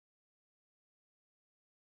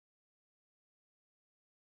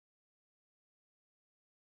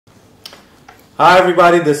Hi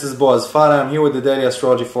everybody, this is Boaz Fyler. I'm here with the daily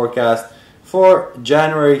astrology forecast for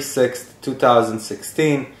January 6th,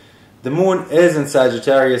 2016. The moon is in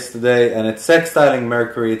Sagittarius today and it's sextiling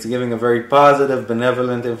Mercury. It's giving a very positive,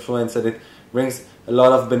 benevolent influence, and it brings a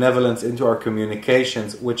lot of benevolence into our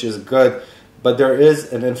communications, which is good. But there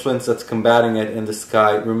is an influence that's combating it in the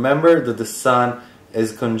sky. Remember that the Sun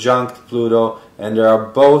is conjunct Pluto and they are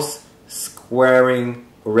both squaring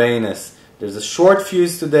Uranus. There's a short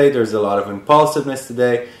fuse today, there's a lot of impulsiveness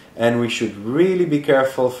today, and we should really be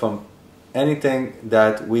careful from anything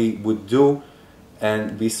that we would do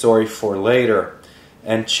and be sorry for later.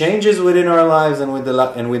 And changes within our lives and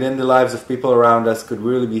within the lives of people around us could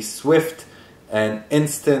really be swift and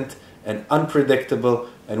instant and unpredictable,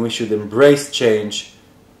 and we should embrace change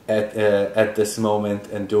at this moment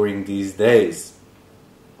and during these days.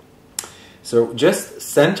 So just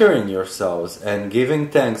centering yourselves and giving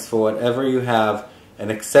thanks for whatever you have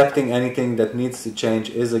and accepting anything that needs to change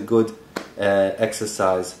is a good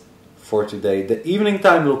exercise for today. The evening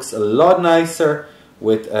time looks a lot nicer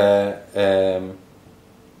with a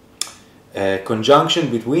conjunction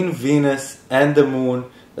between Venus and the Moon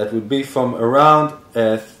that would be from around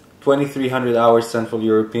 2300 hours Central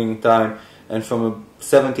European time and from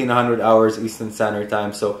 1700 hours Eastern Standard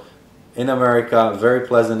Time. So in America, very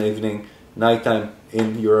pleasant evening. Nighttime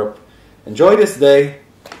in Europe. Enjoy this day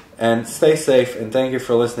and stay safe, and thank you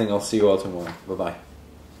for listening. I'll see you all tomorrow. Bye-bye.